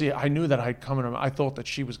obviously I knew that I'd come in. I thought that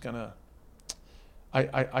she was gonna.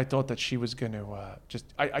 I thought that she was gonna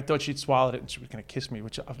I thought she'd swallowed it and she was gonna kiss me,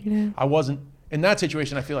 which I wasn't. In that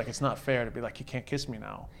situation, I feel like it's not fair to be like, you can't kiss me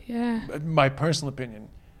now. Yeah. My personal opinion.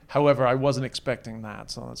 However, I wasn't expecting that,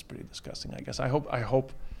 so that's pretty disgusting, I guess. I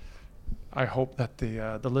hope that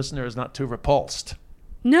the listener is not too repulsed.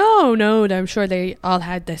 No, I'm sure they all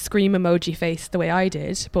had the scream emoji face the way I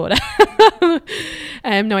did, but no,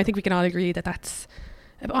 I think we can all agree that that's.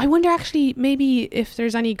 I wonder actually maybe if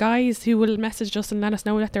there's any guys who will message us and let us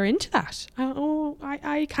know that they're into that.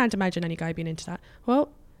 I can't imagine any guy being into that.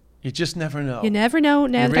 Well, you just never know. You never know.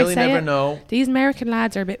 Now you that really I say never it, know. These American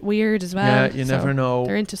lads are a bit weird as well. Yeah, you never know.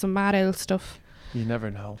 They're into some mad old stuff. You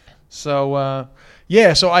never know. So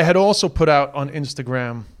so I had also put out on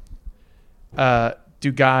Instagram.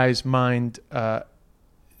 Do guys mind?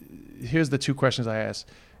 Here's the two questions I asked.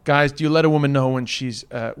 Guys, do you let a woman know when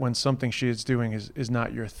something she is doing is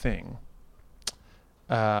not your thing?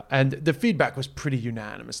 And the feedback was pretty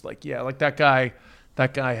unanimous. Like, yeah, like that guy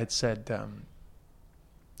had said,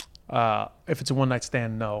 if it's a one night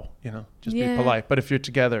stand, no, just be polite. But if you're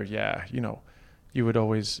together, yeah, you would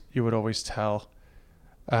always tell.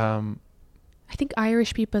 I think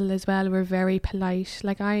Irish people as well were very polite.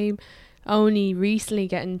 Like I'm only recently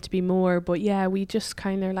getting to be more, but yeah, we just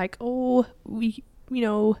kind of like, we're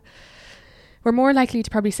more likely to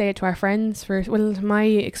probably say it to our friends first. Well, my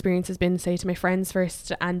experience has been say it to my friends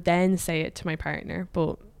first and then say it to my partner.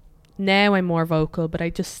 But now I'm more vocal, but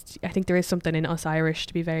I think there is something in us Irish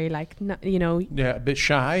to be very like, Yeah, a bit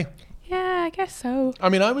shy. Yeah, I guess so. I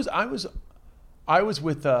mean, I was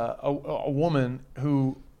with a woman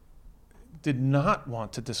who did not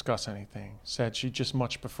want to discuss anything. Said she just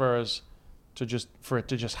much prefers for it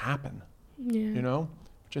to just happen. Yeah.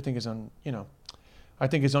 Which I think is I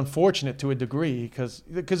think is unfortunate to a degree because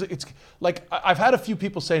it's like I've had a few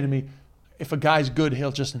people say to me, if a guy's good,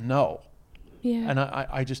 he'll just know. Yeah. And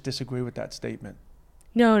I just disagree with that statement.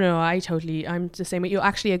 No, I'm the same with you.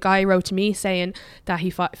 Actually, a guy wrote to me saying that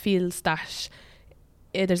he feels that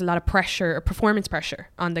there's a lot of pressure, or performance pressure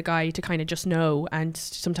on the guy to kind of just know, and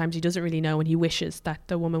sometimes he doesn't really know and he wishes that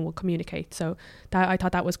the woman will communicate. So I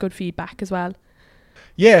thought that was good feedback as well.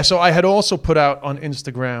 Yeah, so I had also put out on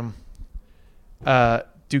Instagram,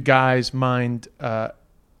 do guys mind,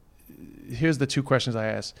 here's the two questions I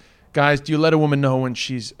asked. Guys, do you let a woman know when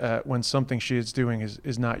something she is doing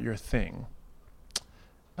is not your thing?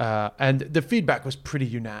 And the feedback was pretty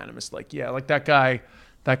unanimous. Like, yeah, like that guy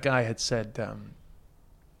had said,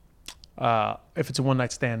 if it's a one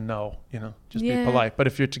night stand, no, just be polite. But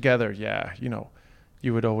if you're together, yeah,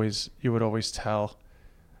 you would always tell.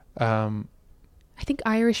 I think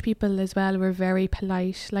Irish people as well were very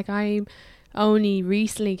polite. Like I'm only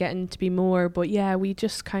recently getting to be more, but yeah, we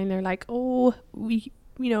just kind of like, we're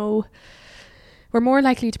more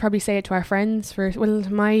likely to probably say it to our friends first. Well,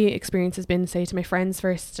 my experience has been say it to my friends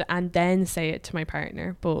first and then say it to my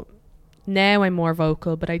partner. But now I'm more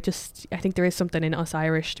vocal, but I think there is something in us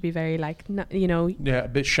Irish to be very like, Yeah, a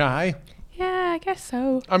bit shy. Yeah, I guess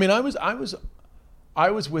so. I mean, I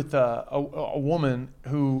I was with a woman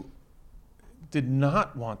who did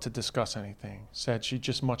not want to discuss anything. Said she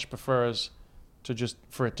just much prefers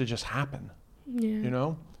for it to just happen. Yeah. You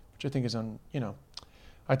know, which I think is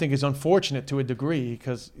I think is unfortunate to a degree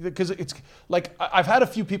because it's like I've had a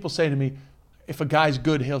few people say to me, if a guy's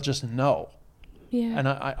good, he'll just know. Yeah. And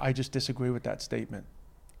I just disagree with that statement.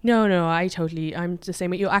 No, I'm the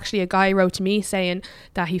same with you. Actually, a guy wrote to me saying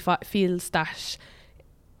that he feels that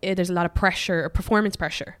there's a lot of pressure or performance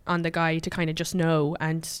pressure on the guy to kind of just know,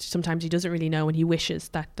 and sometimes he doesn't really know and he wishes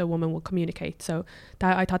that the woman will communicate. So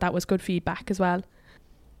I thought that was good feedback as well.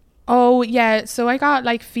 Oh yeah, so I got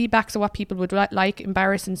like feedbacks of what people would like,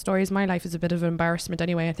 embarrassing stories. My life is a bit of an embarrassment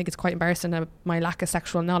anyway. I think it's quite embarrassing, my lack of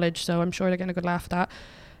sexual knowledge, so I'm sure they're getting a good laugh at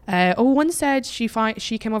that. One said she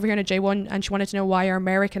came over here on a J1 and she wanted to know why are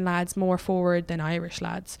American lads more forward than Irish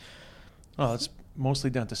lads. Oh, it's mostly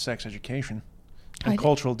down to sex education and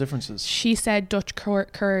cultural differences. She said Dutch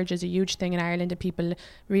courage is a huge thing in Ireland and people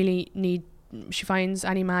really need. She finds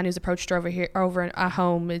any man who's approached her over at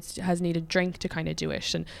home has needed drink to kind of do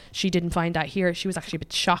it, and she didn't find that here. She was actually a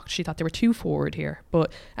bit shocked. She thought they were too forward here,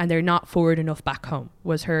 and they're not forward enough back home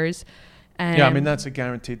was hers. Yeah, I mean that's a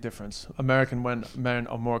guaranteed difference. American men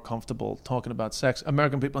are more comfortable talking about sex.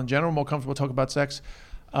 American people in general are more comfortable talking about sex.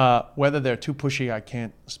 Whether they're too pushy, I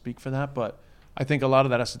can't speak for that, but I think a lot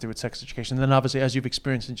of that has to do with sex education. And then obviously, as you've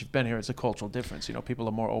experienced since you've been here, it's a cultural difference. You know, people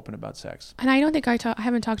are more open about sex. And I don't think I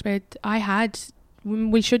haven't talked about it.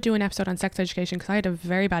 We should do an episode on sex education because I had a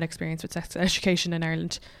very bad experience with sex education in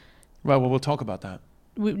Ireland. Right, well, we'll talk about that.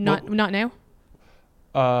 Not now?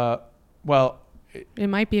 Well... It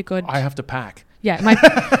might be a good... I have to pack. Yeah,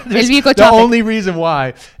 it'll be a good topic. The only reason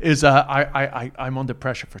why is I'm under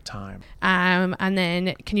pressure for time. And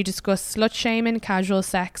then can you discuss slut shaming, casual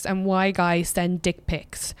sex, and why guys send dick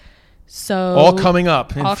pics? So all coming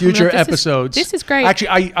up in future episodes. This is great.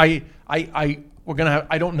 Actually, we're gonna have.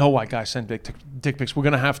 I don't know why guys send dick pics. We're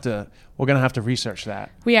gonna have to research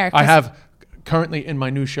that. We are. I have. Currently in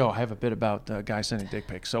my new show, I have a bit about guys sending dick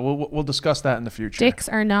pics. So we'll discuss that in the future. Dicks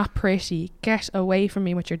are not pretty. Get away from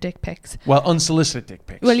me with your dick pics. Well, unsolicited dick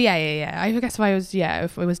pics. Well, yeah. I guess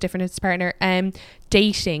if it was different as partner.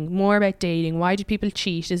 Dating. More about dating. Why do people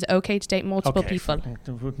cheat? Is it okay to date multiple people?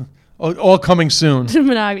 All coming soon.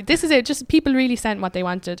 This is it. Just people really sent what they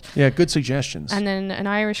wanted. Yeah, good suggestions. And then an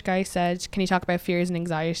Irish guy said, can you talk about fears and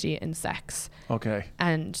anxiety in sex? Okay.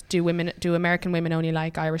 And do American women only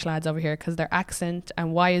like Irish lads over here because their accent?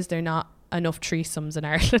 And why is there not enough threesomes in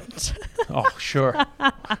Ireland? Oh, sure.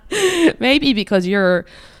 Maybe because you're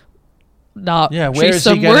not where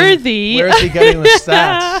threesome worthy. Where is he getting the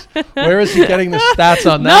stats? Where is he getting the stats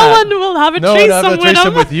on that? No one will have a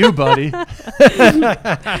threesome with you, buddy.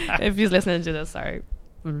 If he's listening to this, sorry.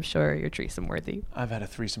 I'm sure you're threesome worthy. I've had a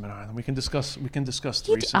threesome in Ireland. We can discuss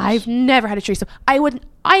threesomes. I've never had a threesome.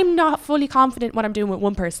 I'm not fully confident what I'm doing with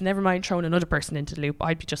one person. Never mind throwing another person into the loop.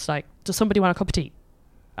 I'd be just like, does somebody want a cup of tea?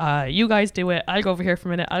 You guys do it. I'll go over here for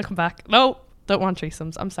a minute. I'll come back. No, don't want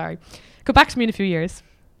threesomes. I'm sorry. Come back to me in a few years.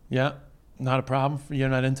 Yeah, not a problem. You're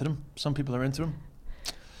not into them. Some people are into them.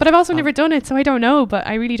 But I've also never done it, so I don't know. But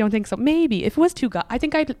I really don't think so. Maybe if it was two guys, I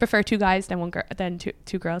think I'd prefer two guys than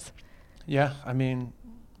two girls. Yeah, I mean,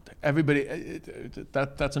 everybody.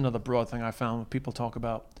 That's another broad thing I found when people talk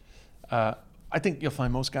about. I think you'll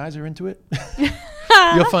find most guys are into it.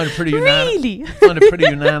 You'll find it pretty unanimous. Really? Find it pretty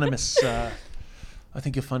unanimous. I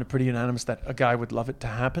think you'll find it pretty unanimous that a guy would love it to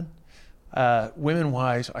happen.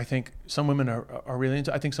 Women-wise, I think some women are really into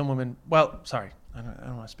it. I think some women... Well, sorry. I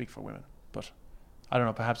don't want to speak for women, but I don't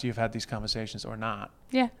know. Perhaps you've had these conversations or not.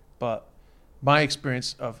 Yeah. But my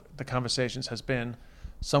experience of the conversations has been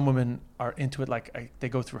some women are into it like they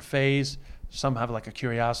go through a phase. Some have like a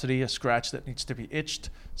curiosity, a scratch that needs to be itched.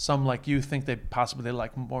 Some, like you, think they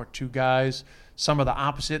like more two guys. Some are the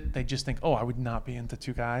opposite. They just think, oh, I would not be into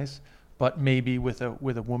two guys, but maybe with a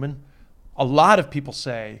woman. A lot of people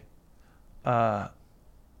say that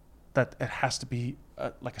it has to be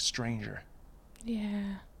like a stranger.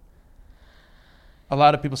 Yeah. A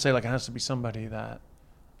lot of people say like it has to be somebody that,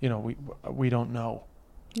 you know, we don't know.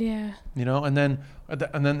 Yeah. You know, and then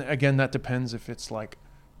again, that depends if it's like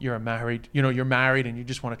you're married and you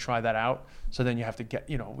just want to try that out. So then you have to get,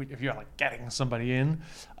 you know, if you're like getting somebody in,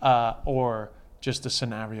 or just a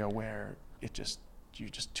scenario where you're just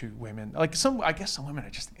two women. Like I guess some women are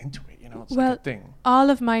just into it, you know, it's like a thing. All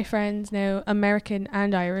of my friends now, American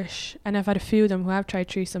and Irish, and I've had a few of them who have tried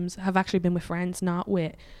threesomes, have actually been with friends, not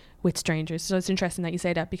with strangers. So it's interesting that you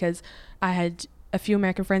say that, because I had a few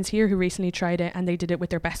American friends here who recently tried it, and they did it with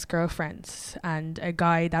their best girlfriends, and a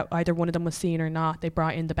guy that either one of them was seeing or not, they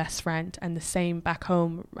brought in the best friend. And the same back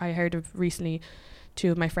home, I heard of recently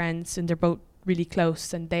two of my friends, and they're both really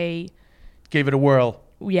close, and they Gave it a whirl.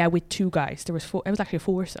 with two guys. There was four. It was actually a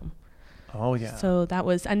foursome. Oh yeah. So that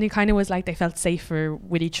was, and it kind of was like they felt safer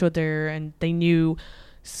with each other, and they knew.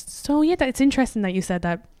 So yeah, it's interesting that you said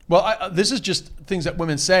that. Well, this is just things that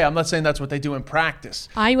women say. I'm not saying that's what they do in practice.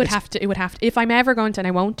 It would have to, if I'm ever going to, and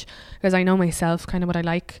I won't, because I know myself kind of what I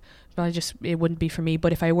like, but it wouldn't be for me.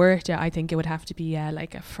 But if I were to, I think it would have to be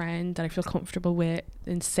like a friend that I feel comfortable with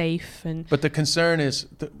and safe. But the concern is,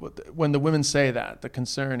 when the women say that, the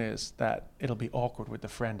concern is that it'll be awkward with the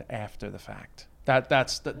friend after the fact.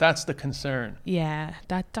 That's the concern. Yeah,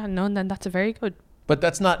 no, then that's a very good. But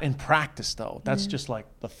that's not in practice, though. That's just like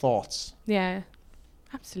the thoughts. Yeah,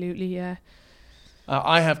 absolutely, yeah.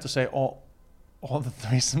 I have to say, all the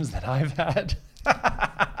threesomes that I've had,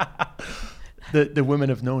 the women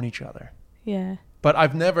have known each other. Yeah. But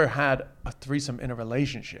I've never had a threesome in a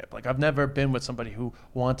relationship. Like, I've never been with somebody who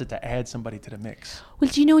wanted to add somebody to the mix. Well,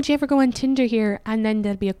 do you ever go on Tinder here, and then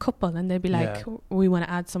there'll be a couple, and they'll be like, we want to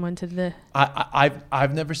add someone to the...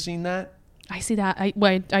 I've never seen that. I see that. I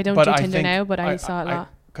don't do Tinder now, but I saw it a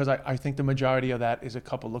lot. Because I think the majority of that is a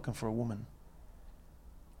couple looking for a woman.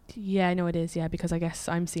 Yeah, I know it is, yeah, because I guess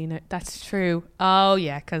I'm seeing it. That's true. Oh,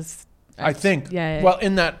 yeah, because... I think. Yeah. Well,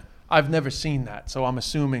 in that, I've never seen that, so I'm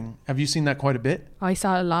assuming... Have you seen that quite a bit? I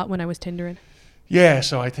saw it a lot when I was Tindering. Yeah,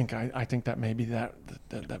 so I think that maybe that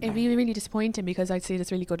it'd be really disappointing, because I'd see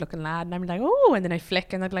this really good looking lad and I'm like, oh, and then I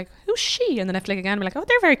flick and I'd be like, who's she? And then I flick again and be like, oh,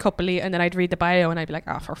 they're very coupley, and then I'd read the bio and I'd be like,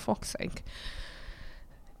 oh, for fuck's sake.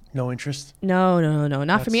 No interest? No,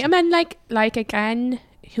 not for me. I mean, like again,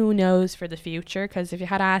 who knows for the future? Because if you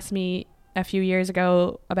had asked me a few years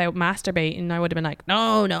ago about masturbating, I would have been like,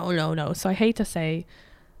 no. So I hate to say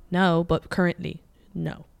no, but currently,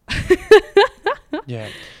 no. Yeah.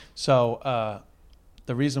 So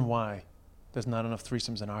the reason why there's not enough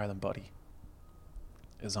threesomes in Ireland, buddy,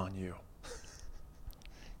 is on you.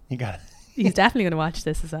 You got it. He's definitely going to watch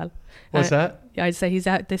this as well. What's that? Yeah, I'd say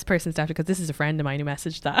this person's definitely, because this is a friend of mine who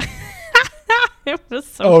messaged that. It was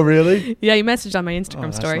so. Oh, really? Yeah, he messaged on my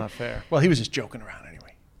Instagram story. That's not fair. Well, he was just joking around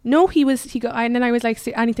anyway. No, and then I was like,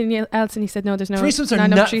 see anything else? And he said, no, there's no. Threesomes are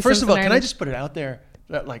not. First of all, can I just put it out there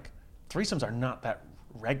that like threesomes are not that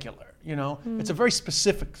regular. You know, it's a very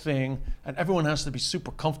specific thing, and everyone has to be super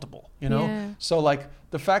comfortable. You know, yeah. So like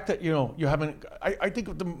the fact that you haven't. I think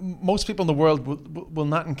most people in the world will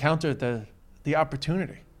not encounter the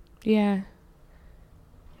opportunity. Yeah.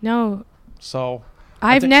 No. So.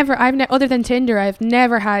 I've never other than Tinder, I've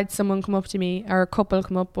never had someone come up to me or a couple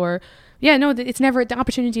come up the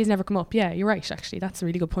opportunity has never come up. Yeah, you're right. Actually, that's a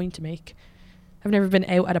really good point to make. I've never been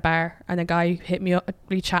out at a bar and a guy hit me up,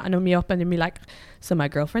 really chatting on me up, and then be like, "So my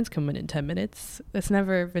girlfriend's coming in 10 minutes." It's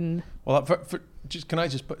never been. Well, can I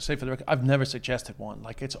just say for the record, I've never suggested one.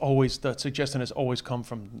 Like, it's always, the suggestion has always come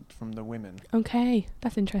from the women. Okay,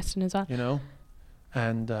 that's interesting as well. You know,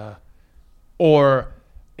 and or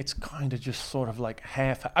it's kind of just sort of like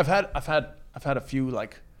half. I've had a few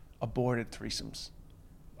like aborted threesomes.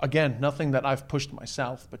 Again, nothing that I've pushed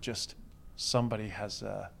myself, but just somebody has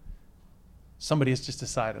just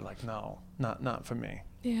decided like, no, not for me.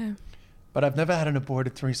 Yeah. But I've never had an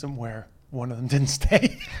aborted threesome where one of them didn't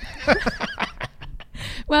stay.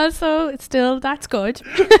 Well, so it's still, that's good.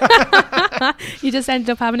 You just ended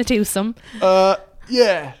up having a twosome.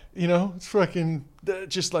 Yeah, it's fucking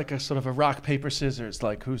just like a sort of a rock paper scissors.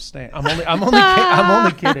 Like, who's staying? I'm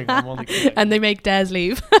only kidding. And they make Des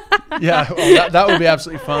leave. Yeah, well, that would be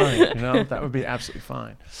absolutely fine. That would be absolutely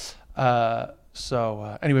fine.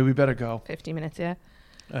 So anyway, we better go. 50 minutes, yeah.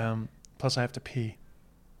 Plus, I have to pee.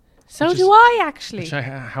 So do I, actually.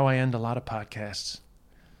 How I end a lot of podcasts.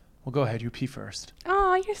 Well, go ahead. You pee first.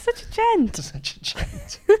 Oh, you're such a gent. Such a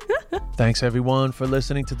gent. Thanks, everyone, for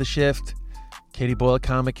listening to The Shift. Katie Boyle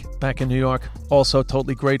comic back in New York. Also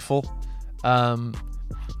totally grateful.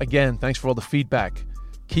 Again, thanks for all the feedback.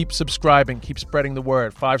 Keep subscribing. Keep spreading the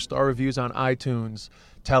word. 5-star reviews on iTunes.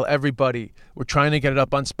 Tell everybody. We're trying to get it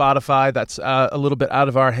up on Spotify. That's a little bit out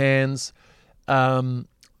of our hands. Add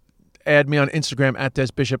me on Instagram at Des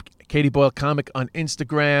Bishop. Katie Boyle Comic on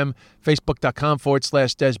Instagram.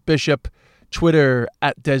 Facebook.com/Des Bishop. Twitter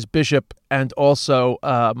at Des Bishop. And also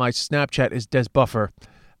my Snapchat is Des Buffer,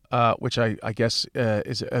 which I guess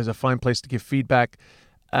is a fine place to give feedback.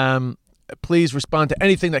 Please respond to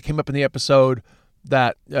anything that came up in the episode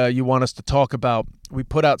that you want us to talk about. We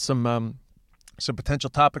put out some potential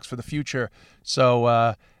topics for the future.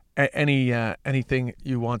 So anything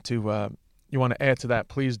you want to add to that,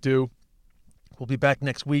 please do. We'll be back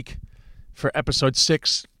next week for episode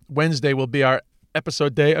 6. Wednesday will be our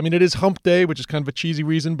episode day. I mean, it is hump day, which is kind of a cheesy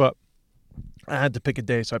reason, but I had to pick a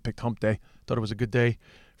day, so I picked hump day. Thought it was a good day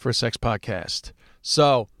for a sex podcast.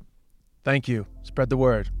 So, thank you. Spread the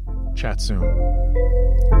word. Chat soon.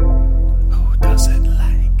 Who doesn't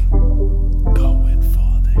like going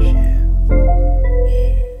for the shit?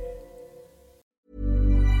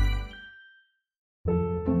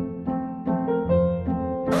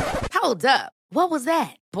 Hold up. What was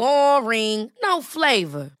that? Boring. No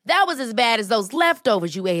flavor. That was as bad as those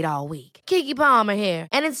leftovers you ate all week. Keke Palmer here,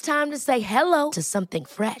 and it's time to say hello to something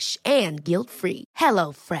fresh and guilt-free.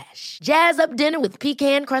 Hello Fresh. Jazz up dinner with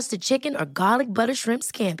pecan-crusted chicken or garlic butter shrimp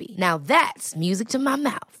scampi. Now that's music to my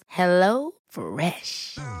mouth. Hello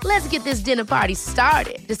Fresh. Let's get this dinner party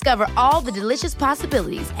started. Discover all the delicious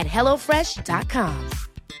possibilities at hellofresh.com.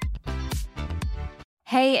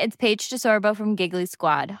 Hey, it's Paige DeSorbo from Giggly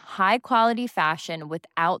Squad. High quality fashion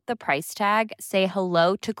without the price tag. Say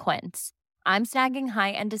hello to Quince. I'm snagging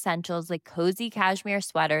high-end essentials like cozy cashmere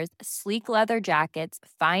sweaters, sleek leather jackets,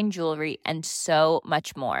 fine jewelry, and so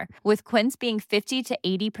much more. With Quince being 50 to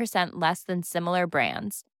 80% less than similar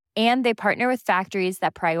brands. And they partner with factories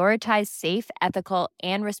that prioritize safe, ethical,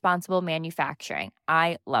 and responsible manufacturing.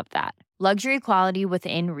 I love that. Luxury quality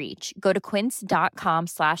within reach. Go to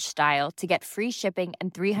quince.com/style to get free shipping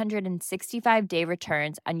and 365-day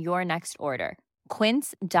returns on your next order.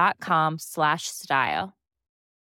 Quince.com/style.